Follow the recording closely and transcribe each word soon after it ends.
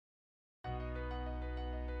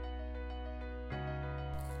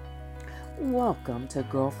Welcome to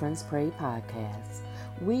Girlfriends Pray Podcast.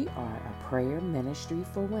 We are a prayer ministry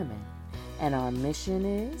for women, and our mission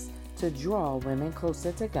is to draw women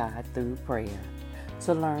closer to God through prayer.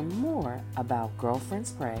 To learn more about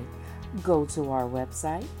Girlfriends Pray, go to our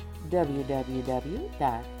website,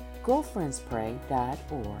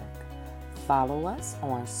 www.girlfriendspray.org. Follow us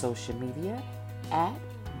on social media at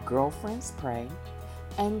Girlfriends Pray,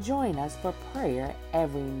 and join us for prayer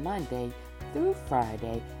every Monday through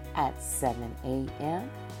Friday at 7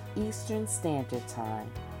 a.m. Eastern Standard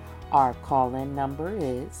Time. Our call-in number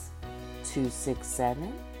is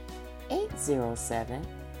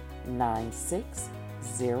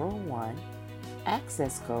 267-807-9601,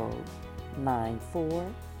 access code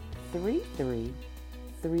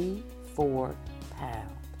 943334#.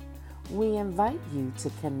 We invite you to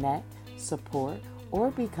connect, support,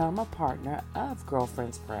 or become a partner of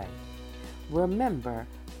Girlfriends Pray. Remember,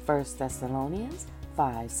 1 Thessalonians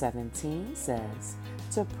 5:17 says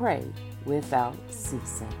to pray without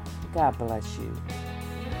ceasing. God bless you.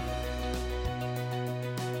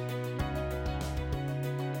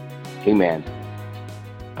 Amen.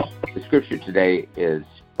 The scripture today is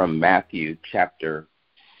from Matthew chapter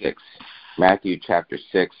 6. Matthew chapter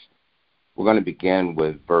 6. We're going to begin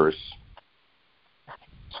with verse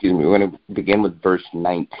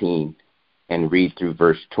 19 and read through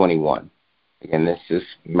verse 21. Again, this is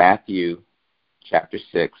Matthew chapter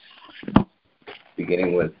 6,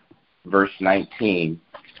 beginning with verse 19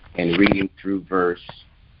 and reading through verse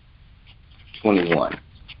 21.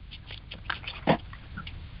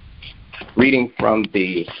 Reading from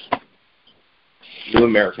the New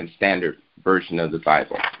American Standard Version of the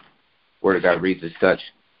Bible. Word of God reads as such: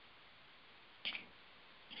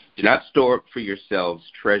 Do not store up for yourselves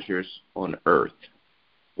treasures on earth,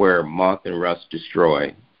 where moth and rust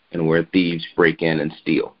destroy, and where thieves break in and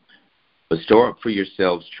steal. But store up for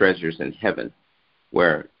yourselves treasures in heaven,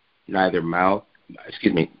 where neither moth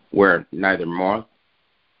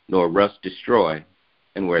nor rust destroy,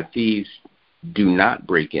 and where thieves do not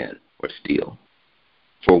break in or steal.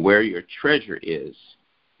 For where your treasure is,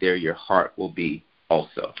 there your heart will be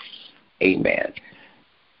also. Amen.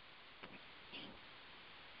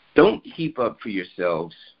 Don't heap up for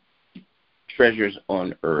yourselves treasures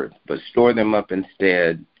on earth, but store them up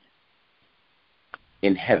instead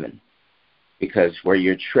in heaven. Because where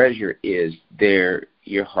your treasure is, there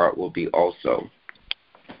your heart will be also.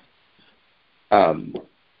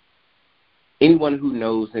 Anyone who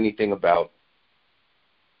knows anything about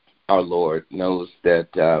our Lord knows that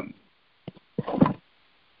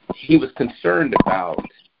he was concerned about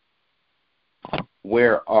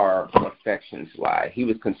where our affections lie. He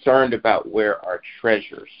was concerned about where our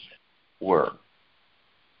treasures were.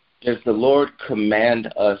 Does the Lord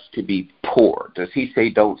command us to be poor? Does he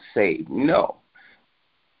say don't save? No.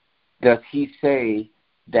 Does he say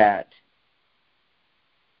that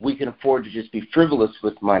we can afford to just be frivolous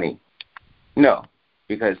with money? No,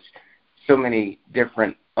 because so many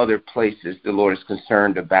different other places the Lord is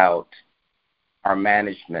concerned about our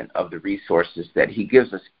management of the resources that he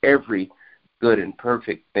gives us. Every good and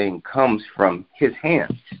perfect thing comes from his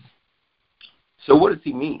hands. So what does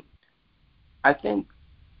he mean? I think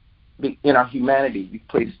in our humanity, we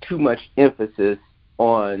place too much emphasis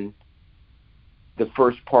on the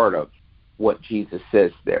first part of what Jesus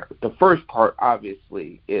says there. The first part,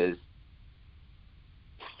 obviously, is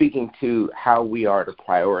speaking to how we are to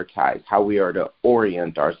prioritize, how we are to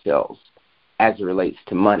orient ourselves as it relates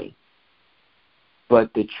to money.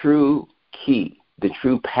 But the true key, the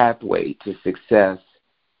true pathway to success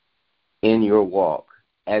in your walk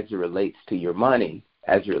as it relates to your money,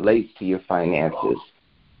 as it relates to your finances,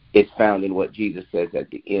 is found in what Jesus says at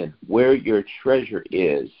the end. Where your treasure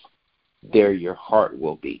is, there your heart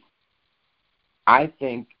will be. I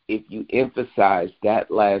think if you emphasize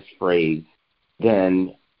that last phrase,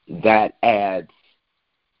 then that adds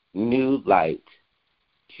new light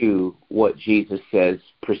to what Jesus says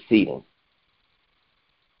preceding.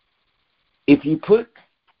 If you put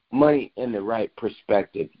money in the right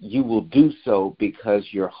perspective, you will do so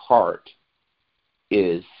because your heart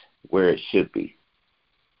is where it should be,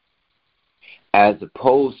 as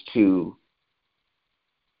opposed to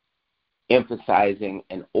emphasizing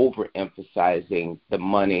and overemphasizing the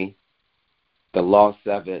money, the loss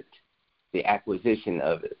of it, the acquisition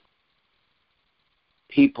of it.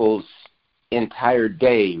 People's entire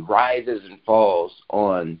day rises and falls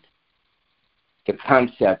on the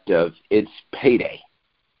concept of it's payday.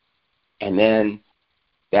 And then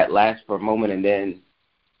that lasts for a moment, and then,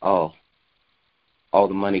 all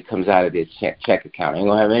the money comes out of this check account. I ain't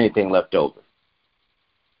going to have anything left over.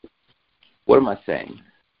 What am I saying?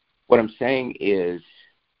 What I'm saying is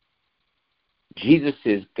Jesus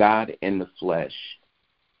is God in the flesh.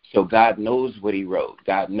 So God knows what he wrote.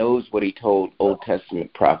 God knows what he told Old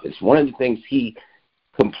Testament prophets. One of the things he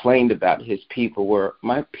complained about his people were,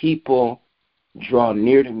 my people draw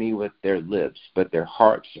near to me with their lips, but their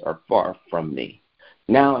hearts are far from me.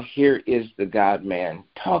 Now here is the God-man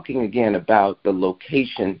talking again about the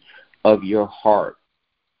location of your heart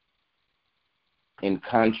in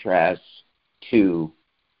contrast to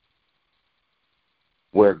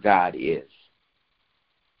where God is.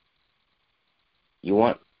 You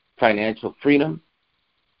want financial freedom?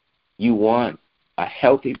 You want a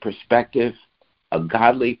healthy perspective, a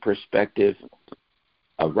godly perspective,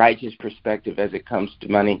 a righteous perspective as it comes to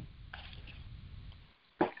money?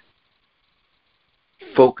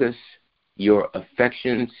 Focus your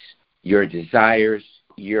affections, your desires,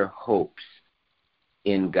 your hopes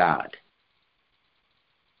in God.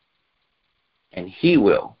 And He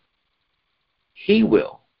will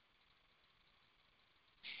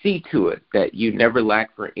see to it that you never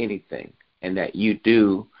lack for anything and that you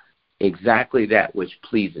do exactly that which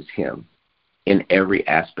pleases Him in every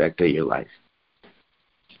aspect of your life.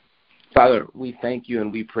 Father, we thank you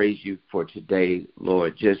and we praise you for today,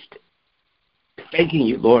 Lord. Just thanking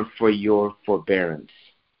you, Lord, for your forbearance.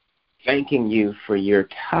 Thanking you for your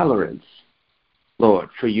tolerance, Lord,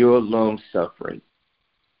 for your long suffering.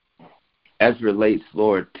 As relates,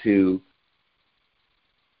 Lord, to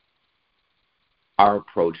our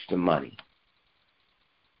approach to money.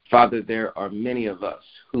 Father, there are many of us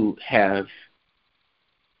who have,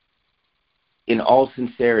 in all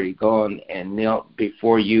sincerity, gone and knelt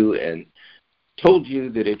before you and told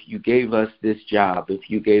you that if you gave us this job, if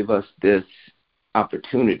you gave us this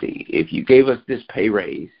opportunity, if you gave us this pay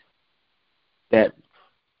raise, that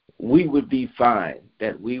we would be fine,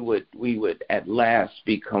 that we would at last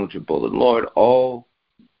be comfortable. And Lord, all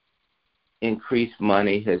increased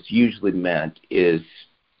money has usually meant is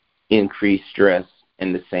increased stress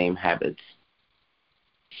and the same habits.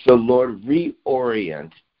 So Lord,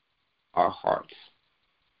 reorient our hearts,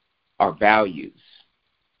 our values,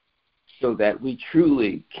 so that we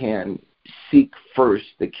truly can seek first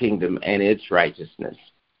the kingdom and its righteousness,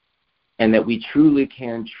 and that we truly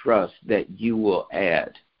can trust that you will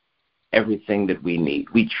add everything that we need.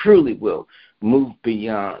 We truly will move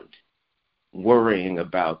beyond worrying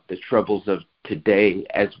about the troubles of today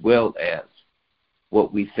as well as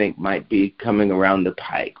what we think might be coming around the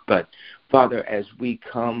pike. But Father, as we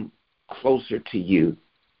come closer to you,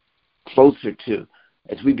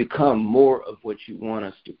 as we become more of what you want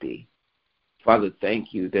us to be, Father,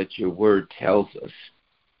 thank you that your word tells us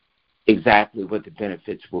exactly what the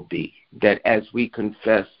benefits will be, that as we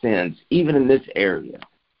confess sins, even in this area,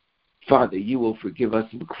 Father, you will forgive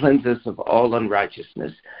us and cleanse us of all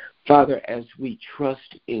unrighteousness. Father, as we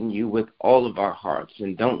trust in you with all of our hearts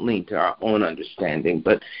and don't lean to our own understanding,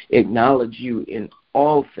 but acknowledge you in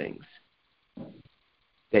all things,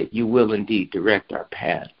 that you will indeed direct our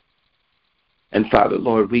path. And Father,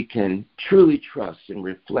 Lord, we can truly trust and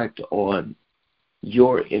reflect on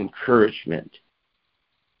your encouragement,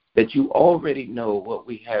 that you already know what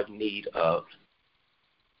we have need of,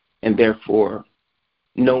 and therefore,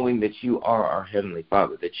 knowing that you are our Heavenly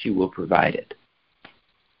Father, that you will provide it.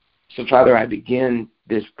 So, Father, I begin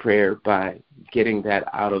this prayer by getting that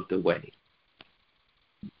out of the way.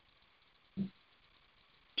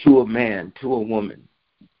 To a man, to a woman,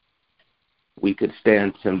 we could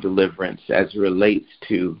stand some deliverance as it relates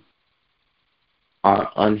to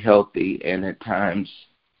our unhealthy and at times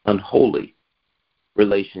unholy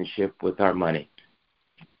relationship with our money.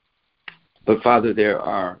 But, Father, there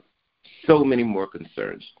are so many more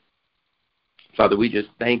concerns. Father, we just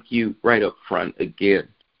thank you right up front again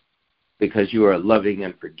because you are a loving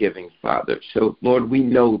and forgiving Father. So, Lord, we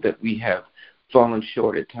know that we have fallen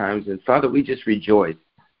short at times. And, Father, we just rejoice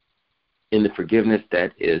in the forgiveness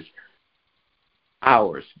that is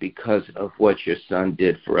ours because of what your Son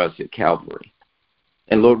did for us at Calvary.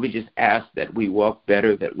 And, Lord, we just ask that we walk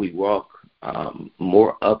better, that we walk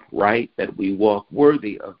more upright, that we walk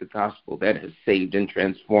worthy of the gospel that has saved and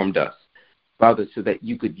transformed us. Father, so that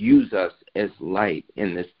you could use us as light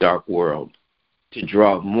in this dark world to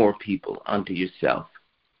draw more people unto yourself,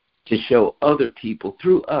 to show other people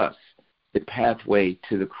through us the pathway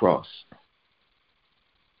to the cross.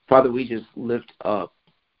 Father, we just lift up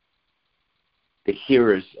the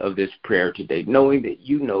hearers of this prayer today, knowing that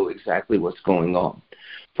you know exactly what's going on.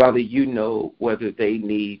 Father, you know whether they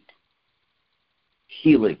need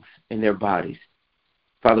healings in their bodies.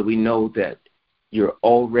 Father, we know that you're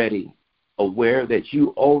already aware, that you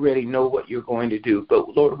already know what you're going to do.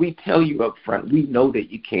 But, Lord, we tell you up front, we know that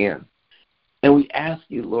you can. And we ask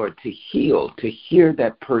you, Lord, to heal, to hear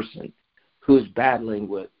that person who's battling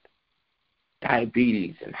with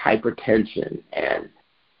diabetes and hypertension and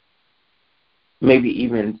maybe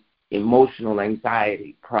even emotional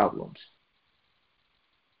anxiety problems.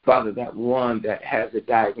 Father, that one that has a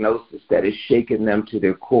diagnosis that is shaking them to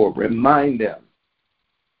their core, remind them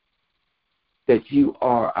that you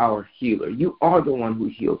are our healer. You are the one who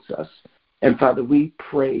heals us. And Father, we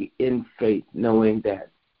pray in faith, knowing that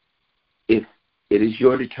if it is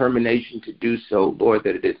your determination to do so, Lord,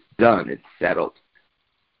 that it is done, it's settled.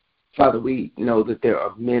 Father, we know that there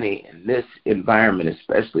are many in this environment,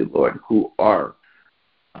 especially, Lord, who are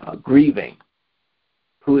grieving,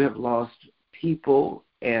 who have lost people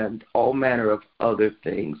and all manner of other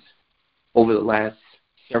things over the last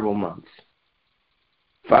several months.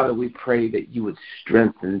 Father, we pray that you would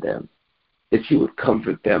strengthen them, that you would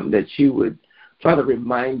comfort them, that you would, Father,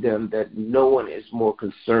 remind them that no one is more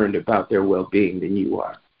concerned about their well-being than you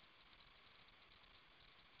are.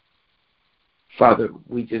 Father,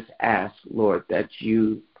 we just ask, Lord, that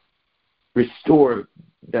you restore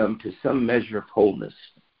them to some measure of wholeness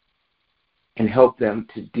and help them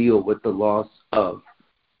to deal with the loss of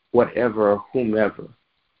whatever or whomever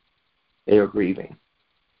they are grieving.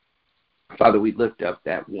 Father, we lift up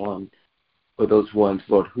that one or those ones,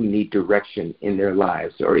 Lord, who need direction in their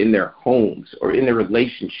lives or in their homes or in their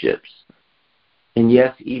relationships, and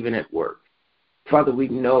yes, even at work. Father, we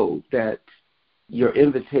know that your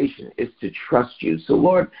invitation is to trust you. So,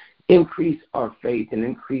 Lord, increase our faith and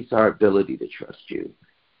increase our ability to trust you.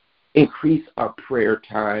 Increase our prayer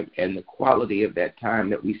time and the quality of that time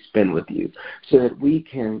that we spend with you so that we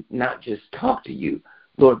can not just talk to you,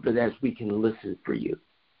 Lord, but as we can listen for you.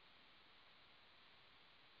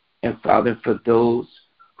 And, Father, for those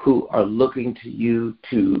who are looking to you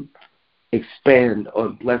to expand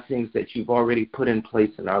on blessings that you've already put in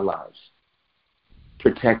place in our lives,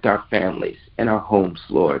 protect our families and our homes,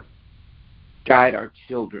 Lord. Guide our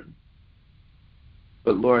children.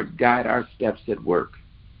 But, Lord, guide our steps at work.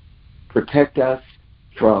 Protect us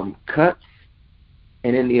from cuts.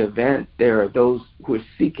 And in the event there are those who are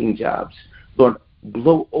seeking jobs, Lord,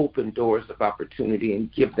 blow open doors of opportunity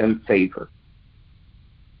and give them favor.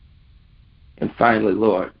 And finally,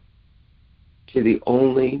 Lord, to the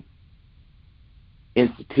only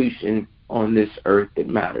institution on this earth that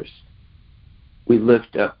matters, we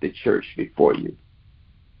lift up the church before you.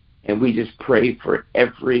 And we just pray for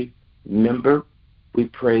every member. We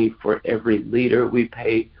pray for every leader. We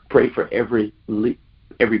pray for every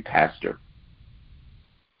pastor.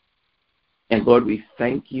 And Lord, we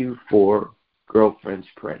thank you for Girlfriends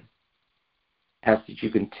Pray. Ask that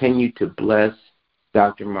you continue to bless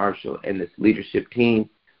Dr. Marshall and this leadership team.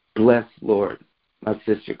 Bless, Lord, my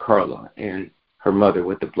sister Carla and her mother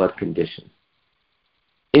with the blood condition.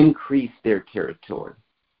 Increase their territory.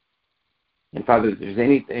 And Father, if there's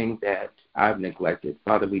anything that I've neglected,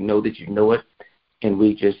 Father, we know that you know it, and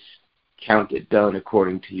we just count it done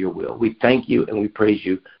according to your will. We thank you and we praise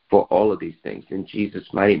you for all of these things. In Jesus'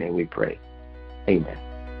 mighty name we pray. Amen.